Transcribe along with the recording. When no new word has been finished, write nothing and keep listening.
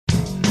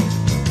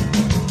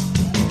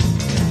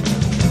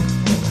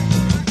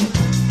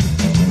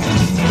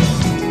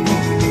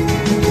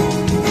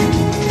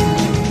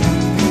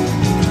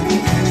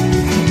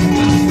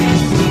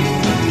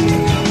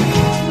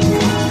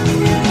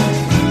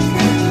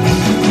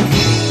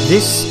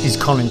This is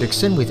Colin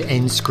Dixon with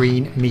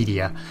Endscreen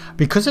Media.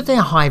 Because of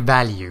their high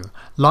value,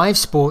 live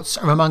sports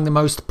are among the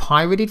most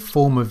pirated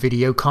form of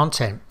video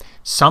content.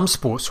 Some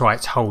sports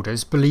rights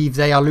holders believe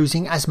they are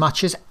losing as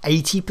much as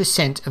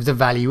 80% of the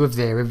value of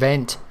their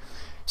event.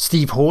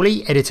 Steve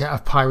Hawley, editor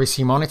of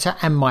Piracy Monitor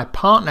and my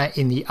partner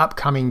in the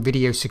upcoming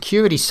Video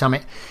Security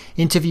Summit,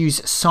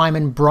 interviews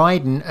Simon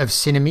Bryden of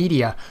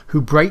Cinemedia,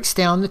 who breaks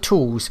down the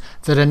tools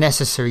that are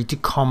necessary to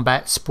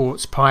combat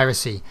sports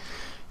piracy.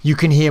 You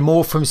can hear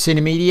more from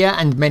Cinemedia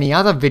and many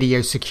other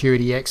video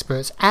security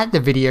experts at the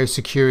Video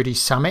Security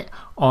Summit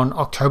on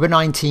October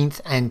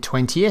 19th and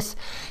 20th.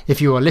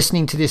 If you are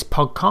listening to this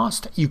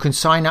podcast, you can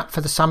sign up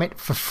for the summit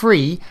for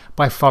free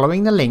by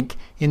following the link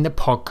in the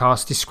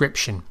podcast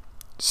description.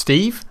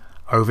 Steve,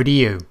 over to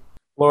you.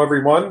 Hello,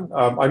 everyone.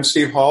 I'm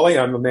Steve Hawley.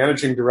 I'm the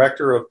Managing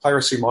Director of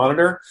Piracy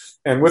Monitor.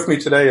 And with me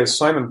today is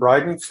Simon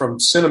Bryden from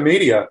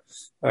Cinemedia.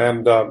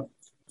 And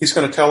he's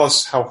going to tell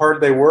us how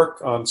hard they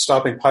work on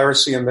stopping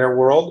piracy in their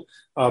world.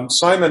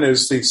 Simon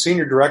is the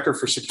Senior Director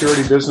for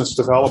Security Business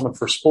Development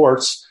for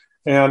Sports.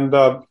 And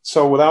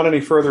so without any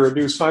further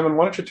ado, Simon,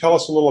 why don't you tell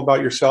us a little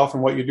about yourself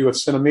and what you do at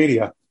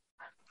Cinemedia?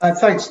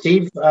 Thanks,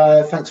 Steve.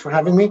 Thanks for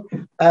having me.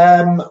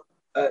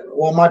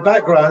 Well, my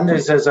background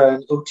is as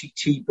an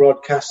OTT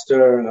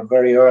broadcaster, a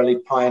very early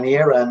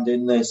pioneer, and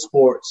in the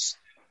sports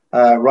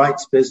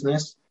rights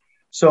business.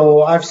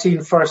 So I've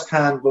seen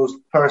firsthand, both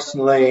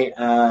personally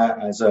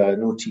as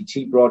an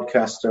OTT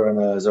broadcaster and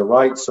as a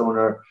rights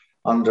owner,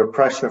 under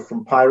pressure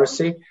from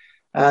piracy.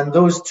 And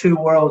those two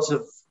worlds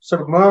have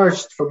sort of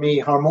merged for me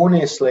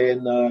harmoniously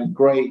in the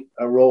great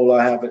role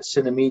I have at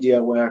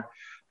Cinemedia, where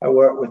I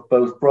work with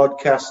both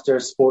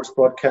broadcasters, sports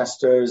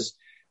broadcasters,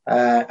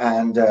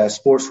 and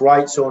sports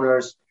rights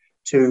owners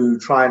to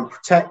try and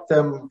protect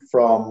them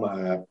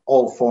from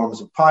all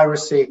forms of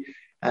piracy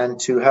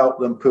and to help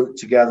them put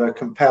together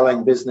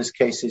compelling business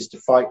cases to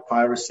fight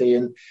piracy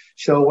and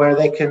show where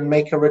they can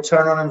make a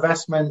return on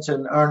investment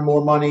and earn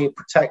more money,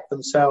 protect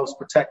themselves,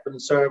 protect their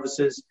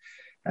services.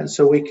 And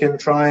so we can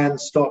try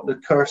and stop the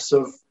curse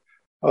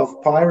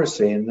of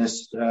piracy in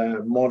this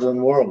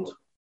modern world.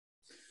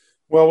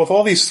 Well, with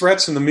all these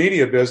threats in the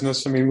media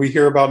business, I mean, we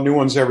hear about new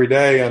ones every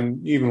day,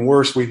 and even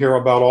worse, we hear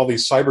about all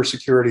these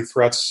cybersecurity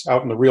threats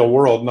out in the real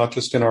world, not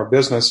just in our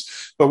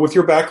business. But with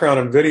your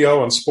background in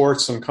video and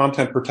sports and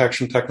content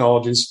protection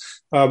technologies,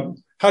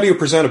 how do you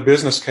present a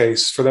business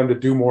case for them to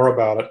do more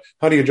about it?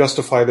 How do you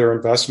justify their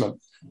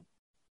investment?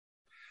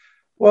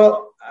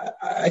 Well,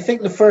 I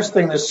think the first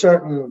thing, there's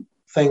certain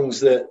things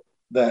that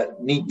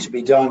need to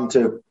be done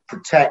to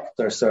protect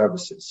their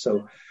services.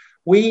 So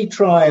we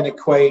try and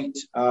equate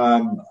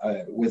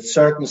with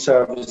certain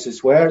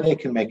services where they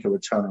can make a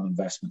return on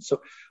investment.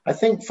 So I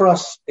think for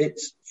us,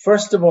 it's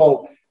first of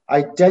all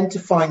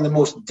identifying the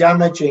most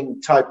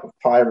damaging type of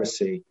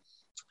piracy.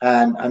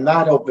 And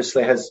that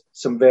obviously has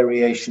some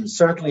variations,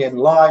 certainly in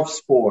live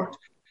sport,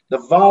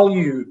 the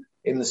value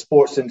in the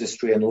sports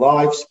industry and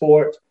live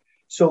sport.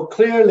 So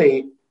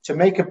clearly, to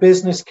make a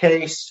business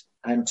case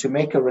and to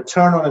make a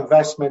return on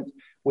investment,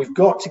 we've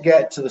got to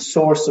get to the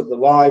source of the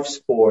live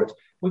sport.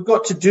 We've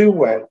got to do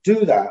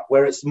that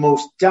where it's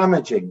most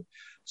damaging.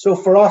 So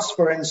for us,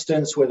 for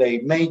instance, with a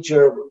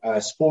major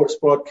sports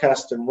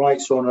broadcast and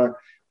rights owner,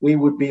 we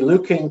would be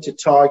looking to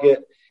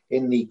target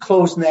in the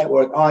closed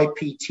network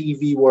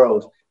IPTV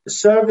world, the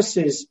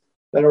services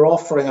that are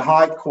offering a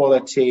high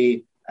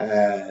quality,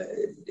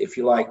 if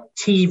you like,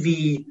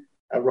 TV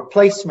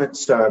replacement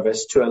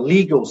service to a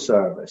legal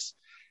service.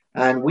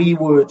 And we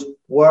would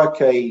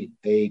work a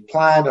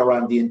plan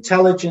around the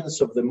intelligence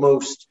of the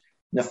most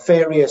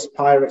nefarious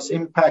pirates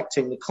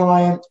impacting the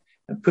client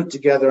and put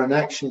together an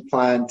action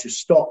plan to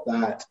stop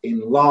that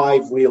in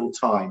live real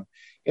time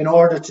in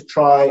order to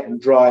try and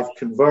drive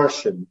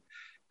conversion.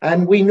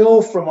 And we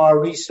know from our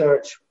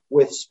research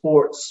with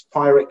sports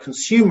pirate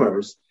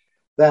consumers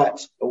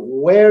that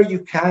where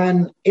you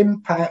can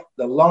impact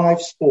the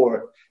live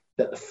sport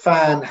that the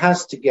fan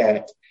has to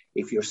get,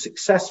 if you're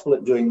successful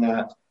at doing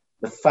that,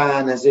 the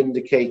fan has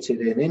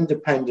indicated in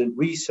independent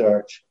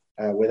research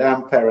with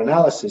Ampere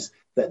analysis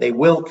that they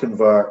will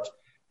convert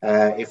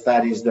if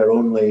that is their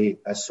only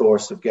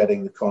source of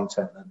getting the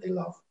content that they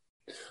love.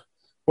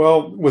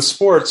 Well, with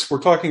sports,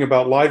 we're talking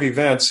about live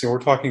events, and we're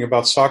talking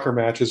about soccer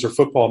matches or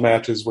football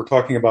matches. We're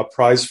talking about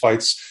prize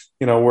fights,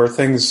 where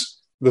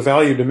the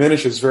value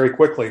diminishes very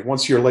quickly.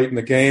 Once you're late in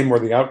the game or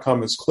the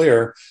outcome is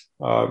clear,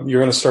 you're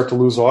going to start to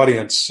lose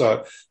audience.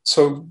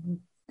 So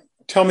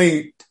tell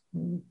me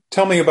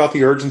about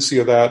the urgency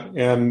of that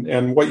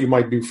and what you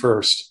might do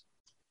first.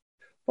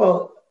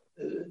 Well,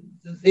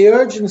 the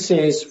urgency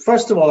is,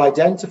 first of all,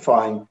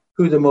 identifying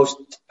who the most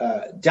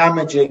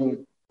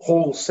damaging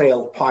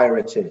wholesale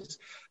pirate is.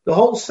 The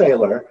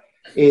wholesaler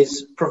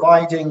is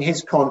providing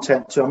his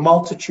content to a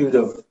multitude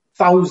of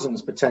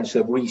thousands,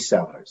 potentially, of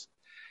resellers.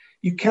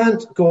 You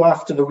can't go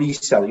after the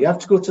reseller. You have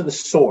to go to the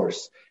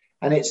source.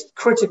 And it's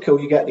critical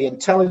you get the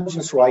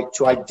intelligence right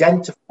to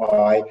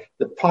identify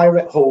the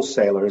pirate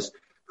wholesalers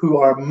who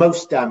are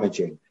most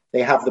damaging.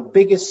 They have the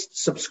biggest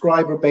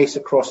subscriber base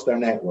across their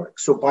network.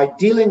 So by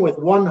dealing with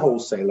one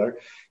wholesaler,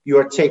 you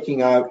are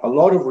taking out a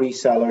lot of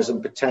resellers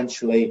and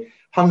potentially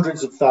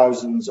hundreds of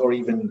thousands or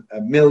even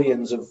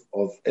millions of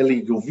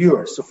illegal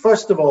viewers. So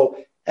first of all,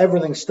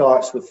 everything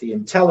starts with the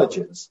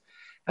intelligence.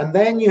 And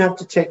then you have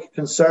to take a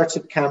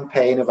concerted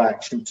campaign of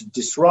action to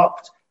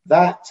disrupt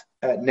that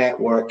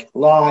network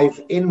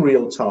live in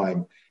real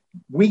time,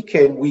 week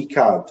in, week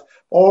out,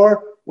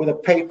 or with a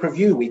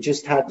pay-per-view. We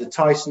just had the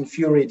Tyson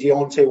Fury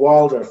Deontay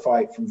Wilder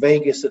fight from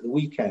Vegas at the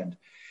weekend.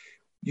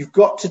 You've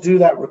got to do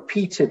that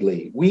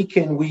repeatedly, week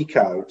in, week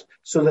out,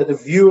 so that the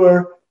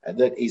viewer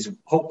that is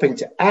hoping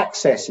to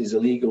access his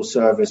illegal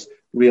service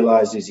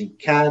realizes he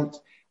can't,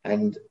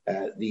 and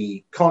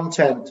the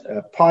content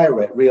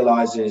pirate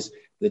realizes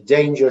the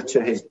danger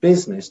to his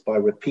business by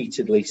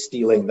repeatedly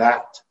stealing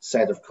that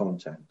set of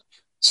content.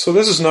 So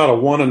this is not a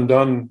one and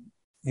done,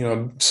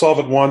 solve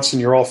it once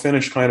and you're all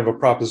finished kind of a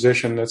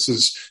proposition. This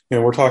is,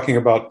 we're talking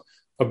about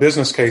a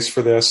business case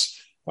for this.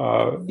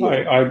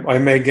 I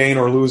may gain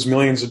or lose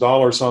millions of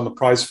dollars on the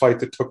prize fight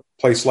that took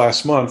place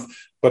last month,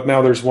 but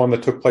now there's one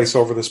that took place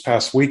over this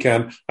past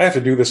weekend. I have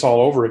to do this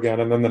all over again.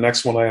 And then the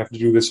next one, I have to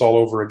do this all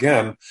over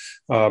again.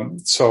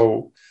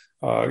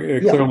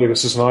 Clearly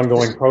this is an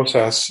ongoing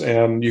process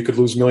and you could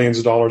lose millions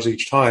of dollars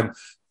each time.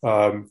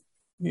 I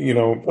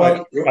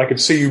could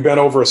see you bent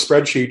over a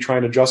spreadsheet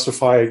trying to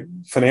justify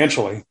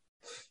financially.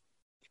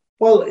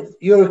 Well,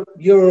 you're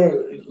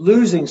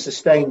losing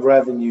sustained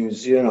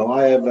revenues.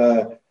 I have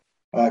a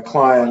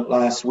client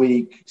last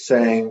week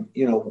saying,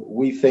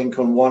 we think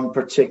on one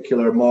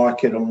particular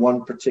market, on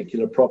one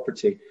particular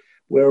property,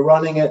 we're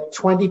running at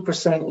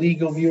 20%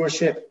 legal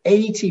viewership,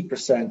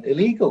 80%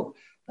 illegal.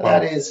 Wow.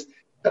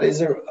 That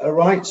is a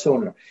rights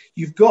owner.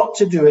 You've got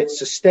to do it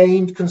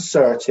sustained,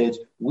 concerted,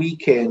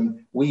 week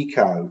in, week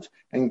out,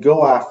 and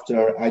go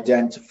after,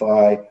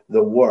 identify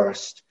the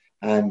worst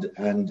and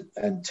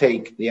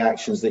take the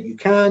actions that you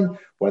can,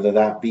 whether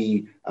that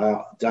be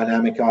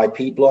dynamic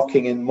IP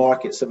blocking in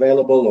markets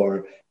available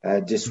or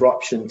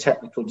disruption,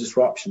 technical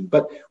disruption.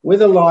 But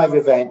with a live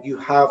event, you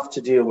have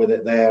to deal with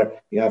it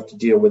there. You have to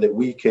deal with it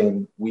week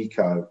in, week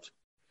out.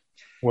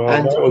 Well,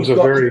 and we've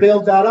got to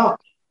build that up.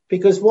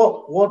 Because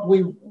what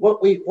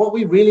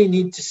we really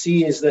need to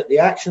see is that the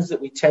actions that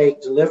we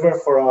take deliver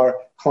for our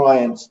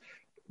clients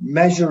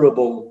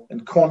measurable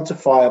and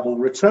quantifiable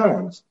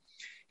returns.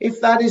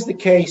 If that is the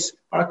case,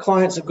 our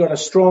clients have got a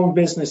strong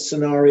business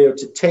scenario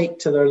to take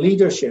to their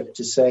leadership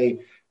to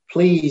say,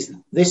 please,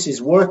 this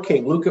is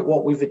working. Look at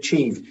what we've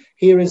achieved.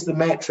 Here is the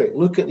metric.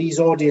 Look at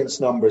these audience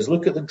numbers.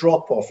 Look at the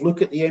drop-off.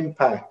 Look at the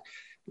impact.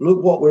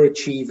 Look what we're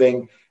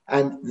achieving.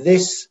 And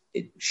this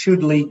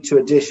should lead to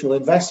additional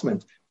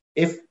investment.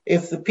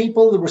 If the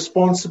people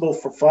responsible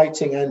for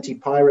fighting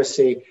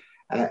anti-piracy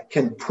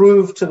can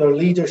prove to their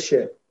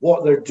leadership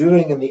what they're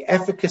doing and the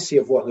efficacy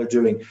of what they're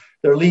doing,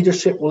 their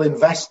leadership will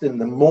invest in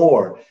them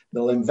more.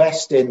 They'll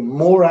invest in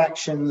more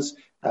actions,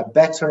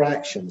 better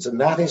actions.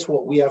 And that is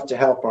what we have to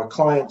help our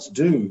clients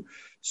do,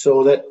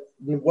 so that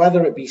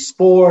whether it be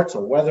sport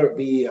or whether it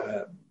be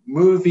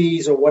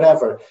movies or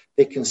whatever,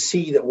 they can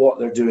see that what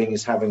they're doing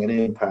is having an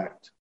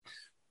impact.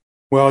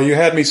 Well, you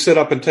had me sit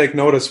up and take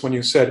notice when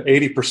you said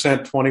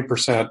 80%,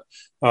 20%.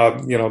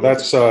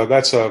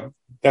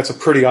 That's a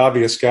pretty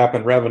obvious gap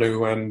in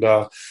revenue. And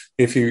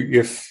if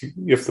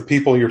the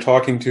people you're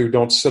talking to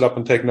don't sit up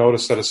and take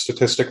notice at a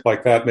statistic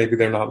like that, maybe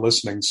they're not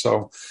listening.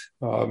 So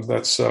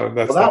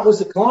that was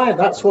the client.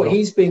 That's what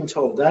he's being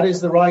told. That is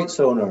the rights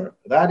owner.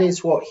 That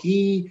is what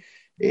he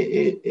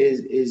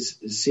is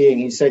seeing.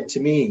 He said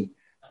to me,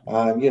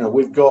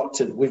 we've got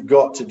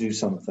to do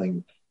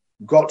something.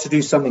 We've got to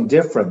do something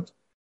different.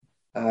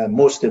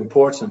 Most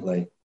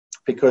importantly,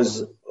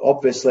 because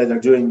obviously they're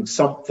doing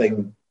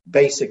something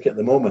basic at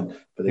the moment,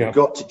 but they've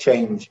got to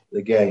change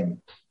the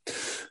game.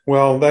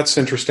 Well, that's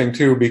interesting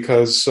too,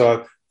 because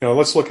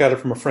let's look at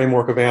it from a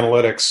framework of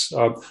analytics.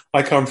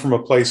 I come from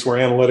a place where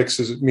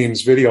analytics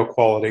means video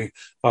quality,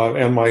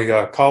 and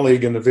my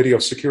colleague in the Video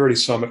Security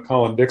Summit,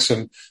 Colin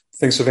Dixon,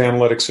 thinks of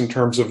analytics in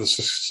terms of the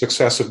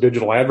success of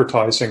digital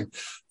advertising.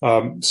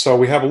 So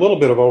we have a little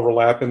bit of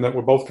overlap in that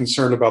we're both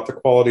concerned about the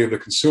quality of the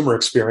consumer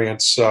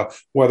experience,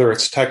 whether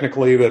it's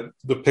technically that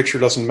the picture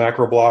doesn't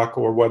macro block,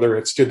 or whether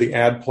it's did the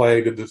ad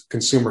play, did the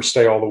consumer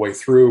stay all the way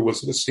through,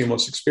 was it a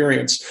seamless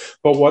experience?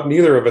 But what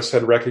neither of us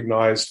had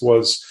recognized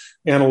was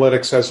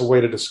analytics as a way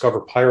to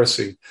discover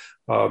piracy.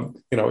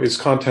 Is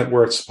content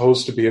where it's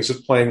supposed to be? Is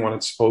it playing when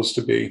it's supposed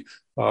to be?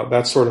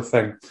 That sort of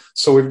thing.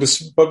 So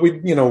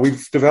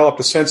we've developed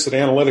a sense that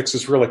analytics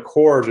is really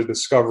core to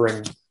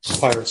discovering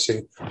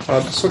piracy.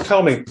 So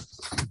tell me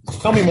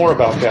more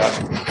about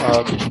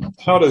that.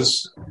 How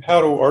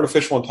do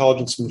artificial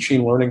intelligence and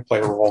machine learning play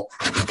a role?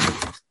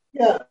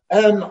 Yeah,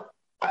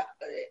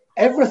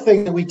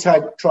 everything that we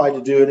try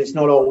to do, and it's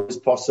not always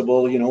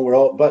possible,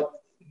 but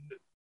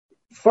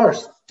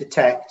first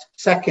detect,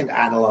 second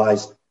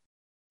analyze,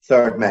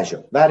 third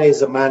measure. That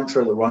is a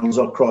mantra that runs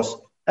across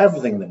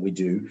everything that we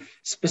do,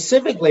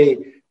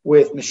 specifically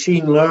with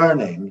machine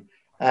learning.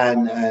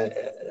 And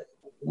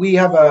we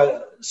have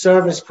a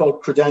service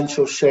called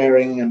credential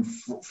sharing and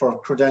for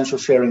credential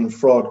sharing and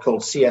fraud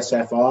called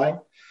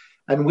CSFI.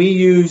 And we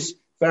use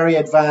very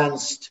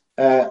advanced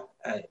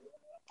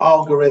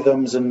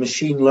algorithms and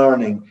machine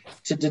learning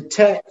to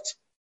detect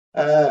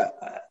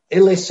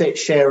illicit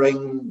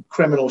sharing,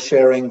 criminal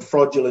sharing,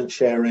 fraudulent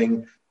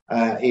sharing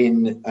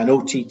in an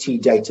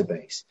OTT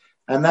database.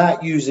 And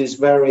that uses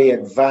very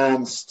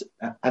advanced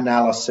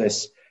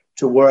analysis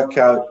to work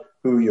out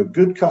who your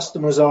good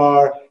customers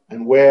are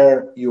and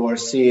where you are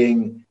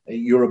seeing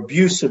your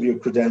abuse of your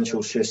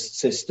credential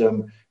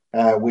system,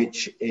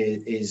 which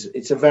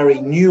it's a very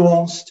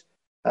nuanced,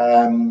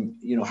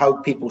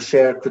 how people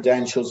share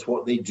credentials,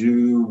 what they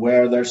do,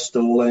 where they're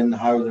stolen,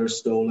 how they're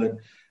stolen.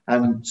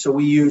 And so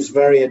we use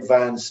very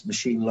advanced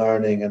machine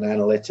learning and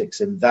analytics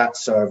in that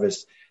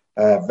service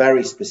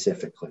very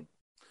specifically.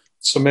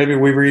 So maybe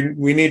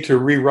we need to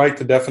rewrite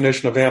the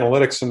definition of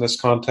analytics in this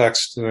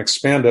context and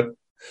expand it.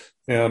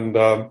 And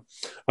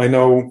I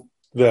know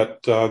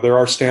that there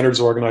are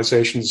standards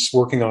organizations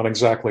working on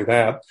exactly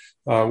that,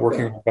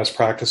 working on best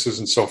practices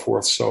and so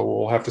forth. So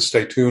we'll have to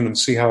stay tuned and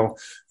see how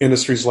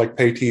industries like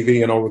pay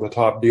TV and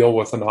over-the-top deal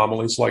with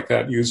anomalies like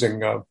that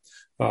using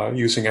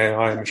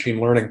AI and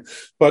machine learning.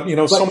 But,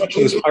 so much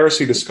of this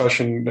piracy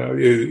discussion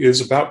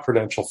is about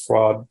credential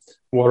fraud,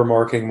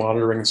 watermarking,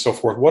 monitoring, and so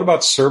forth. What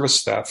about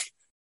service theft?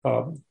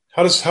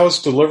 How is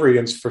delivery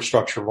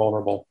infrastructure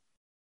vulnerable?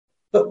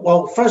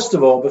 Well, first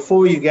of all,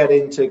 before you get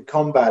into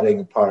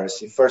combating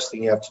piracy, first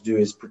thing you have to do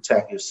is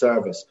protect your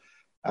service.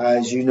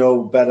 As you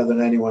know better than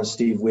anyone,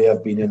 Steve, we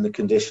have been in the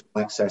conditional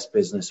access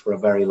business for a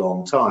very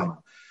long time.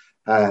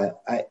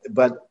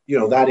 But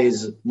that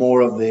is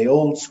more of the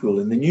old school.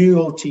 In the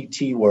new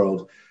OTT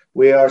world,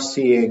 we are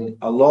seeing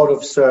a lot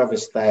of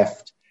service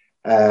theft.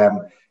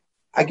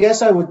 I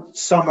guess I would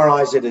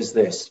summarize it as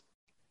this.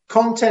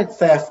 Content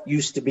theft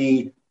used to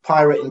be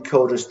pirate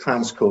encoders,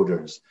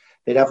 transcoders.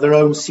 They'd have their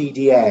own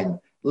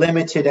CDN,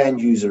 limited end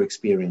user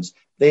experience.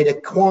 They'd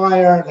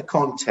acquire the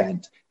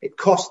content. It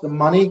cost them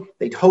money.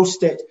 They'd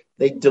host it.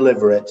 They'd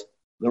deliver it.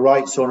 The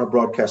rights owner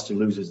broadcaster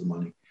loses the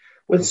money.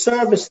 With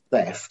service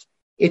theft,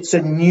 it's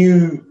a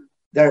new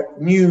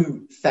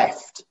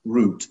theft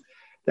route.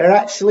 They're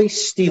actually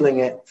stealing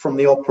it from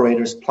the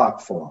operator's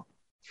platform.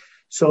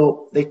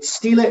 So they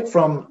steal it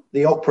from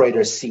the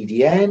operator's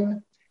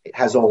CDN. It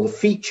has all the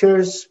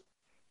features.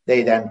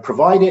 They then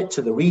provide it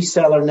to the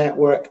reseller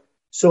network.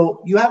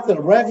 So you have the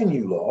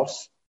revenue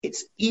loss.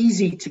 It's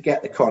easy to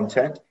get the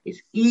content.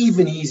 It's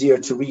even easier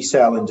to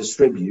resell and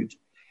distribute.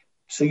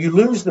 So you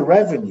lose the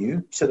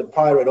revenue to the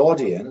pirate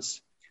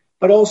audience,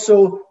 but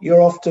also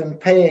you're often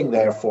paying,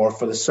 therefore,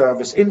 for the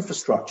service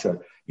infrastructure.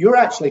 You're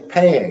actually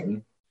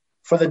paying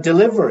for the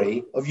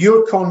delivery of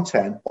your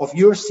content, of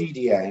your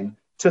CDN,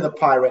 to the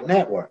pirate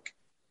network,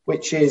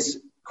 which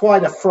is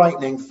quite a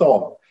frightening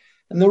thought.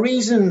 And the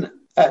reason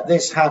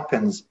this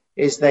happens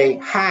is they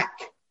hack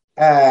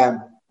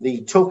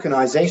the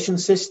tokenization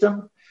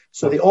system.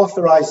 So the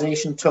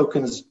authorization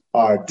tokens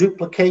are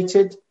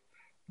duplicated,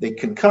 the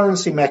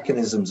concurrency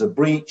mechanisms are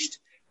breached,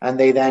 and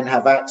they then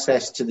have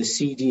access to the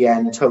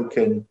CDN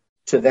token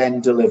to then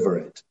deliver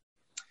it.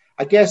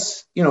 I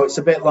guess, it's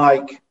a bit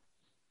like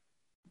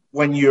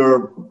when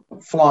you're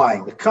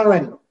flying. The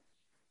current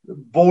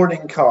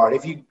boarding card,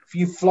 if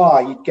you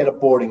fly, you'd get a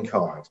boarding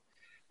card.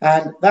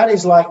 And that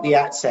is like the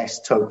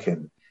access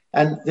token.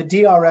 And the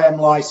DRM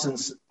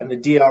license and the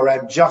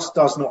DRM just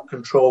does not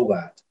control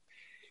that.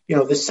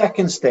 The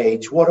second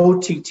stage, what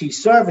OTT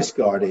Service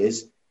Guard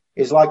is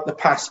like the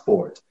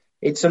passport.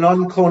 It's an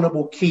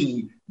unclonable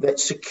key that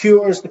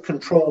secures the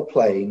control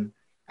plane,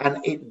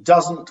 and it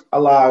doesn't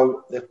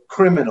allow the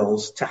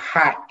criminals to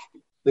hack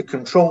the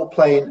control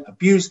plane,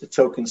 abuse the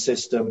token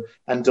system,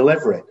 and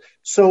deliver it.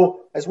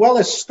 So as well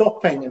as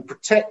stopping and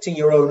protecting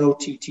your own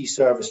OTT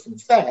service from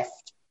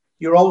theft,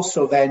 you're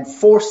also then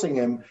forcing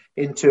them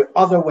into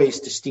other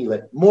ways to steal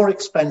it, more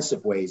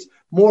expensive ways,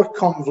 more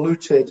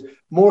convoluted,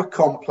 more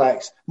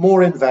complex,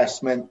 more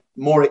investment,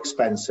 more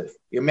expensive.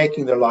 You're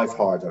making their life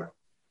harder.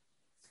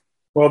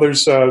 Well,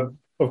 there's, of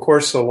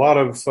course, a lot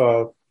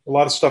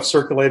of stuff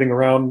circulating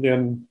around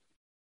in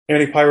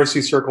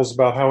anti-piracy circles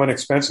about how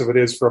inexpensive it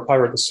is for a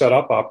pirate to set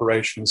up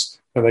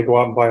operations. And they go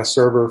out and buy a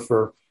server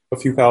for a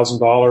few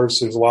 $1,000s.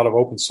 There's a lot of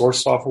open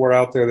source software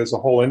out there. There's a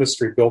whole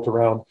industry built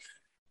around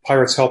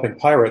pirates helping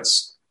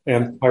pirates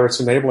and pirates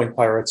enabling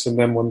pirates. And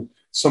then when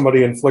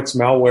somebody inflicts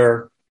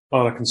malware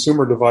on a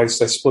consumer device,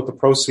 they split the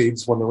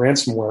proceeds when the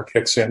ransomware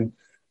kicks in.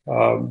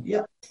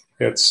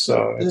 It's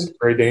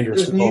very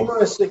dangerous. There's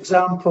numerous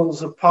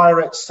examples of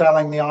pirates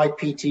selling the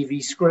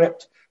IPTV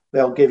script.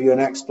 They'll give you an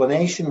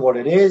explanation what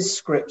it is.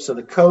 Scripts are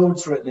the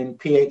codes written in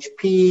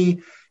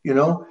PHP.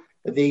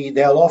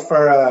 They'll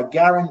offer a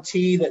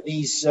guarantee that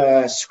these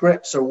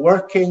scripts are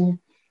working.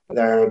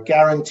 They're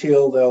guaranteed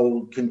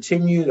they'll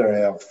continue.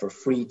 They're for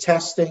free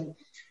testing.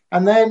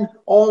 And then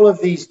all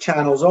of these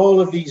channels, all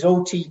of these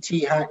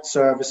OTT hacked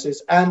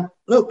services. And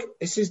look,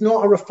 this is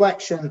not a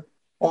reflection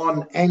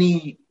on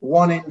any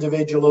one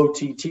individual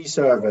OTT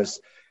service.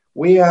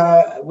 We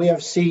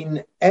have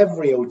seen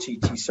every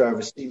OTT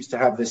service seems to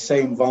have the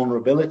same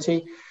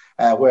vulnerability,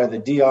 where the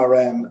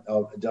DRM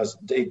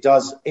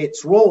does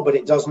its role, but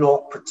it does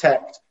not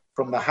protect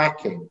from the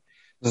hacking.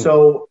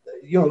 So,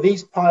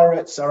 these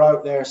pirates are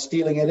out there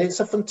stealing it. It's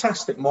a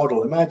fantastic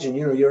model. Imagine,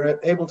 you're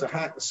able to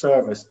hack the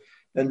service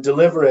and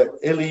deliver it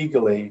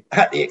illegally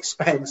at the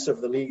expense of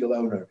the legal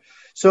owner.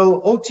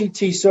 So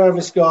OTT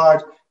Service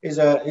Guard is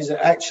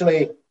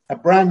actually a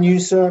brand new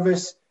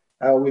service.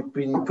 We've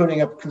been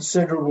putting up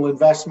considerable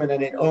investment,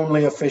 and it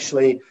only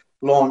officially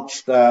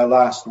launched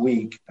last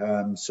week.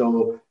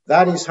 So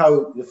that is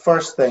how the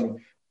first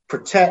thing,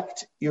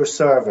 protect your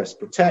service,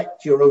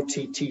 protect your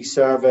OTT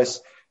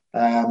service.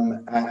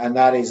 And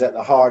that is at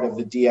the heart of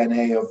the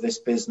DNA of this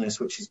business,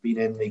 which has been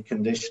in the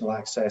conditional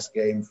access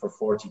game for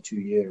 42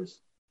 years.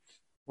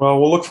 Well,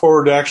 we'll look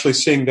forward to actually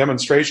seeing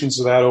demonstrations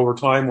of that over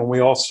time when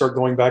we all start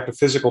going back to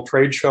physical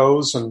trade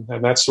shows and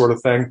that sort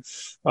of thing.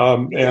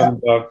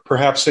 And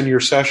perhaps in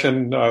your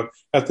session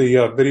at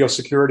the Video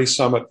Security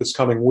Summit this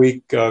coming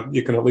week,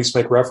 you can at least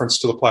make reference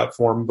to the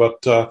platform.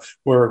 But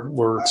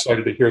we're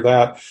excited to hear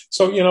that.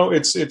 So,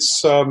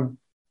 it's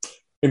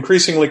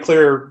increasingly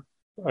clear,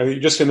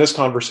 just in this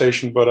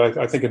conversation, but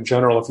I think in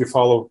general, if you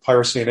follow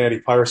piracy and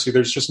anti-piracy,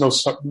 there's just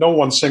no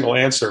one single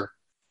answer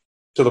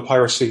to the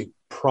piracy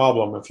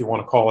problem, if you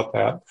want to call it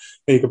that.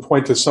 And you can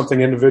point to something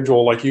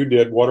individual like you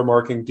did,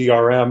 watermarking,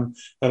 DRM,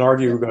 and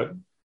argue that,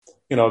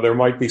 there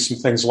might be some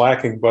things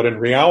lacking, but in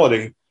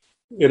reality,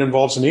 it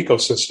involves an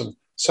ecosystem.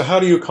 So how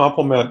do you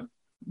complement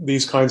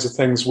these kinds of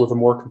things with a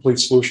more complete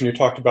solution? You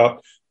talked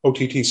about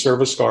OTT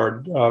Service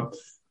Guard, but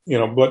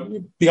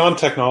beyond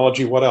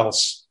technology, what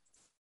else?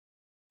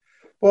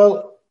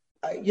 Well,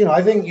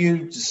 I think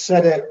you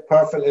said it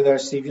perfectly there,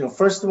 Steve.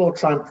 First of all,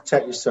 try and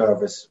protect your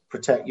service,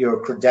 protect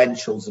your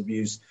credentials of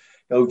use,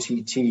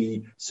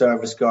 OTT,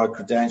 Service Guard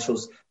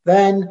credentials.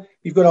 Then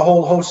you've got a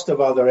whole host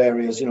of other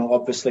areas,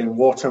 obviously in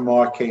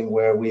watermarking,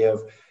 where we have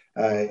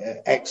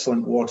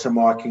excellent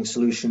watermarking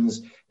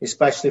solutions,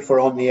 especially for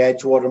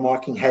on-the-edge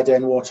watermarking,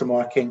 head-end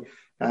watermarking.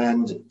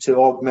 And to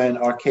augment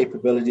our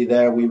capability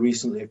there, we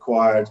recently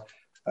acquired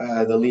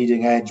the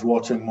leading-edge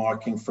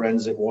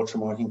forensic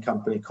watermarking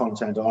company,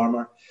 Content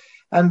Armor.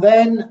 And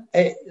then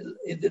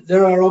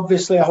there are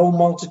obviously a whole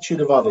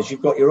multitude of others.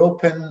 You've got your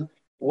open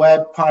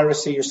web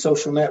piracy, your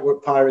social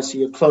network piracy,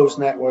 your closed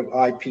network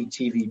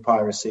IPTV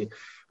piracy.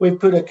 We've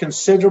put a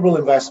considerable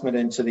investment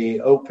into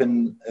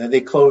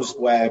the closed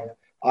web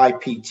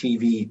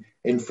IPTV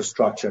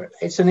infrastructure.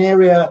 It's an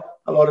area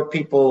a lot of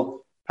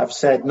people have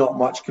said not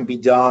much can be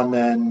done,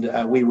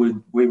 and we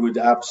would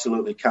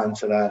absolutely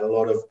counter that. A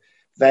lot of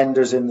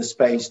vendors in the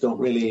space don't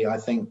really, I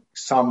think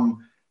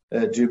some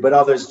do, but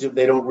others do.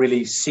 They don't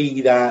really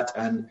see that.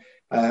 And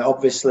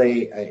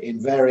obviously,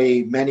 in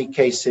very many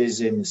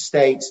cases in the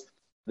States,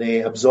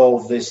 they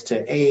absolve this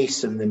to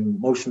ACE and the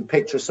Motion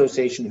Picture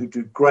Association, who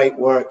do great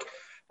work,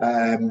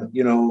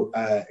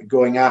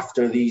 going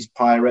after these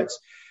pirates.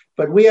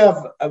 But we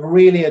have a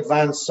really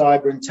advanced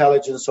cyber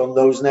intelligence on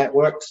those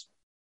networks,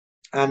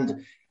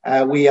 and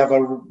we have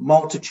a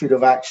multitude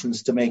of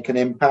actions to make an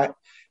impact.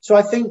 So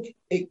I think,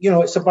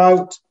 it's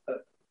about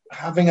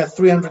having a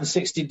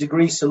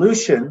 360-degree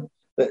solution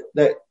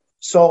that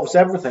solves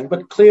everything.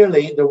 But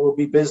clearly, there will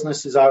be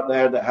businesses out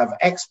there that have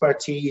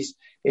expertise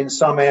in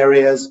some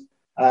areas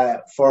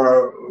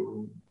for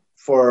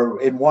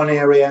in one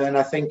area. And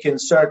I think in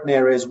certain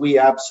areas, we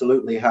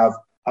absolutely have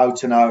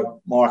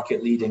out-and-out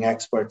market-leading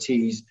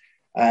expertise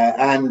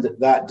and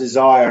that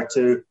desire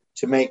to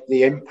make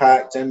the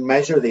impact and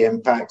measure the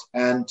impact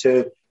and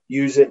to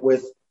use it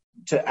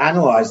to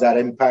analyze that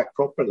impact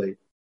properly.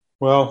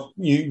 Well,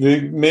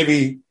 the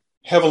maybe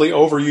heavily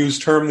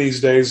overused term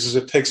these days is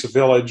it takes a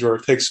village or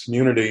it takes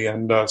community,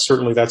 and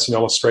certainly that's an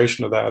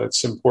illustration of that.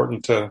 It's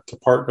important to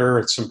partner.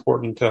 It's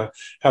important to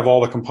have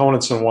all the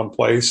components in one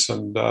place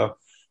and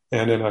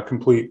in a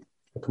complete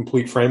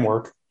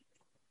framework.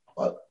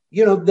 Well,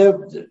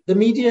 the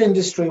media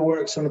industry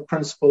works on the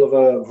principle of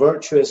a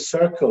virtuous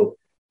circle.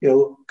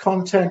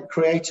 Content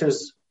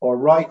creators or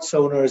rights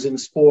owners in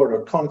sport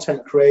or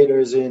content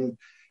creators in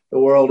the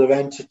world of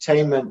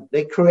entertainment,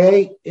 they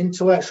create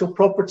intellectual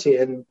property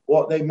in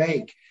what they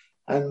make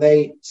and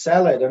they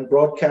sell it, and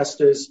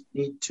broadcasters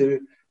need to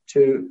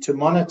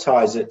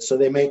monetize it. So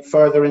they make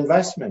further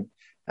investment.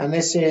 And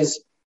this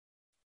is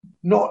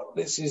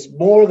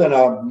more than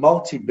a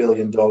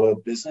multi-billion-dollar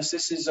business.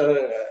 This is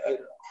a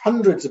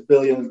hundreds of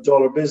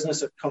billion-dollar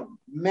business.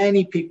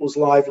 Many people's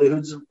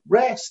livelihoods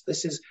rest.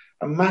 This is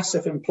a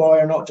massive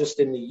employer, not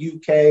just in the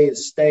UK, the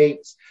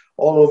States,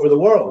 all over the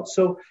world.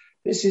 So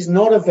this is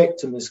not a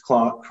victimless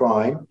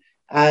crime,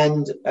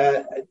 and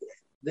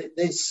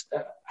this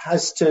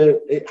has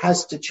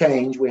to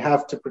change. We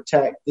have to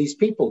protect these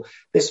people.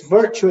 This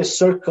virtuous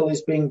circle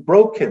is being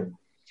broken,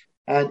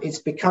 and it's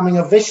becoming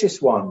a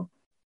vicious one,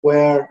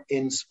 where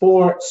in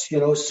sports,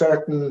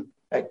 certain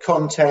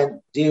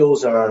content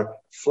deals are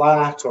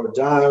flat or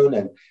down,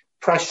 and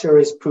pressure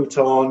is put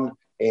on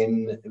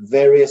in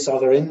various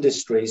other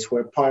industries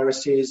where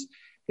piracy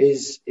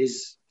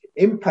is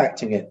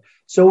impacting it.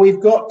 So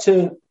we've got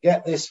to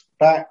get this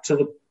back to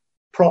the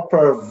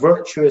proper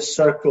virtuous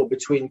circle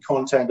between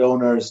content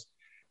owners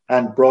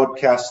and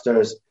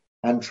broadcasters.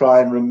 and try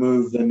and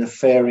remove the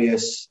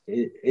nefarious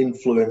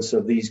influence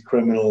of these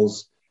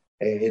criminals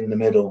in the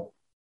middle.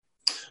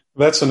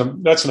 That's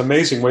an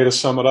amazing way to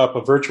sum it up.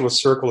 A virtuous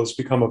circle has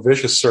become a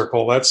vicious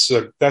circle. That's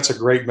a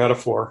great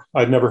metaphor.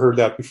 I'd never heard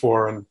that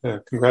before,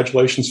 and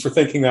congratulations for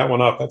thinking that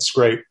one up. That's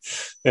great.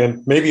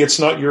 And maybe it's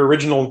not your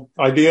original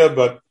idea,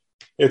 but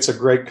it's a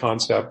great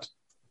concept.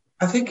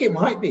 I think it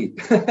might be.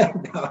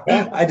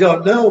 I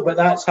don't know, but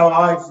that's how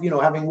I've,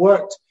 having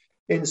worked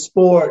in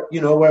sport,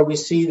 where we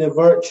see the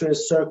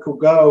virtuous circle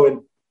go,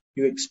 and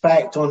you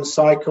expect on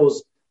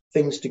cycles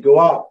things to go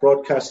up,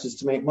 broadcasters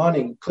to make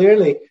money.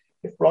 Clearly,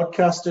 if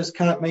broadcasters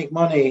can't make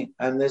money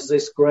and there's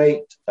this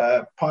great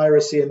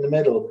piracy in the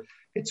middle,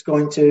 it's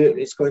going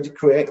to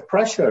create a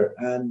pressure,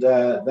 and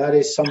that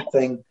is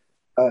something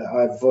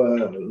I've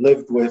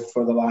lived with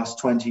for the last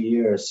 20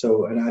 years.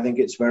 And I think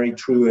it's very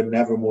true and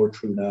never more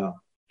true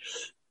now.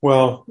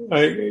 Well,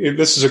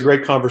 this is a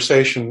great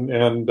conversation,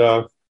 and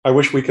I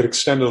wish we could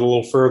extend it a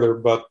little further,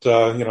 but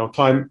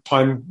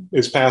time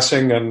is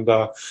passing, and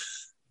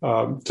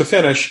to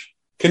finish,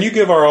 can you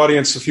give our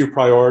audience a few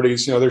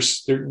priorities?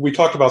 We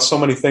talked about so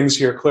many things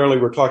here. Clearly,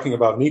 we're talking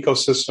about an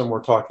ecosystem.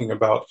 We're talking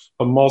about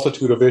a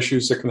multitude of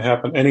issues that can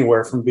happen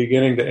anywhere from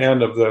beginning to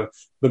end of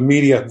the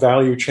media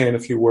value chain,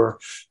 if you were.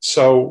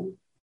 So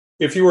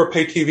if you were a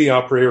pay TV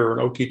operator or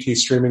an OTT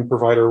streaming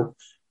provider,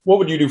 what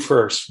would you do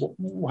first?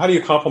 How do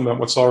you complement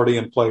what's already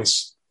in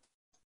place?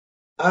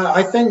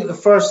 I think the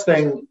first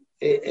thing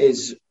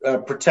is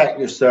protect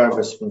your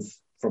service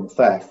from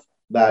theft.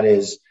 That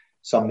is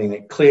something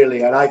that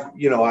clearly,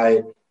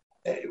 and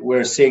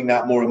we're seeing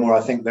that more and more.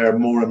 I think they're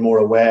more and more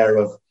aware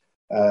of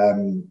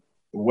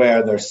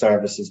where their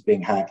service is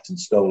being hacked and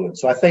stolen.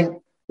 So I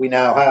think we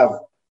now have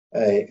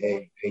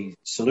a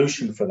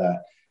solution for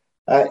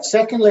that.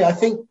 Secondly, I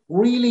think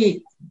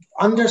really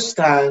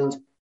understand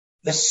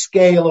the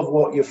scale of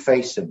what you're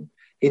facing.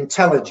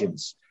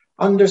 Intelligence.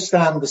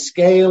 Understand the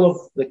scale of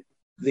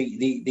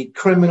the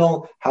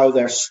criminal, how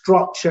they're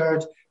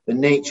structured, the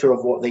nature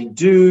of what they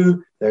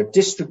do, their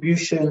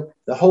distribution,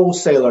 the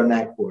wholesaler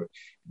network.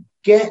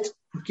 Get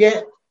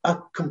a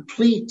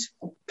complete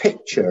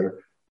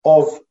picture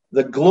of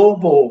the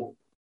global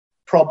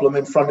problem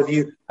in front of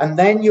you, and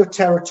then your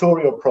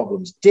territorial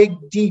problems.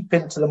 Dig deep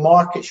into the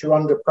markets you're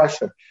under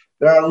pressure.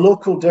 There are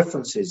local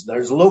differences.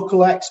 There's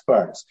local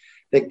experts.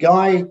 The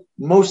guy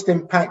most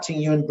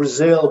impacting you in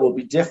Brazil will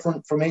be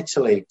different from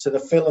Italy to the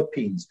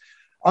Philippines.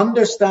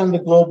 Understand the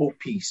global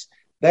piece.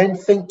 Then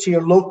think to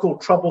your local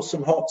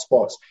troublesome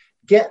hotspots.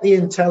 Get the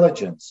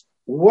intelligence.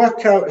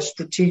 Work out a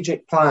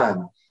strategic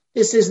plan.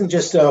 This isn't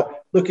just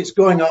it's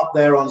going up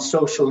there on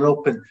social and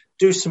open.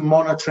 Do some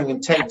monitoring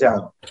and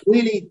takedown.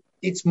 Really,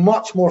 it's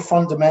much more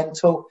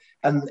fundamental.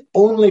 And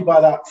only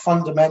by that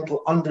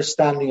fundamental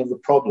understanding of the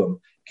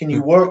problem can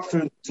you work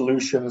through the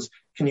solutions,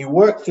 can you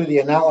work through the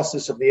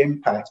analysis of the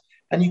impact,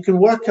 and you can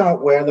work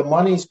out where the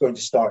money is going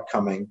to start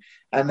coming.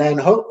 And then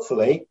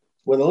hopefully,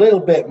 with a little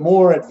bit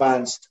more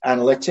advanced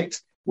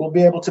analytics, we'll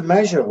be able to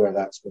measure where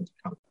that's going to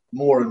come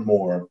more and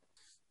more.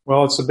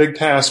 Well, it's a big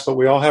task, but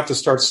we all have to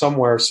start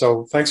somewhere.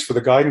 So thanks for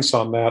the guidance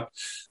on that.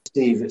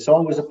 Steve, it's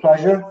always a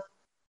pleasure.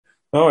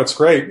 No, it's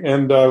great.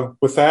 And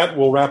with that,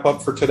 we'll wrap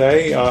up for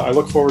today. I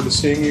look forward to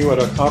seeing you at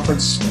a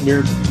conference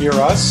near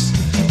us.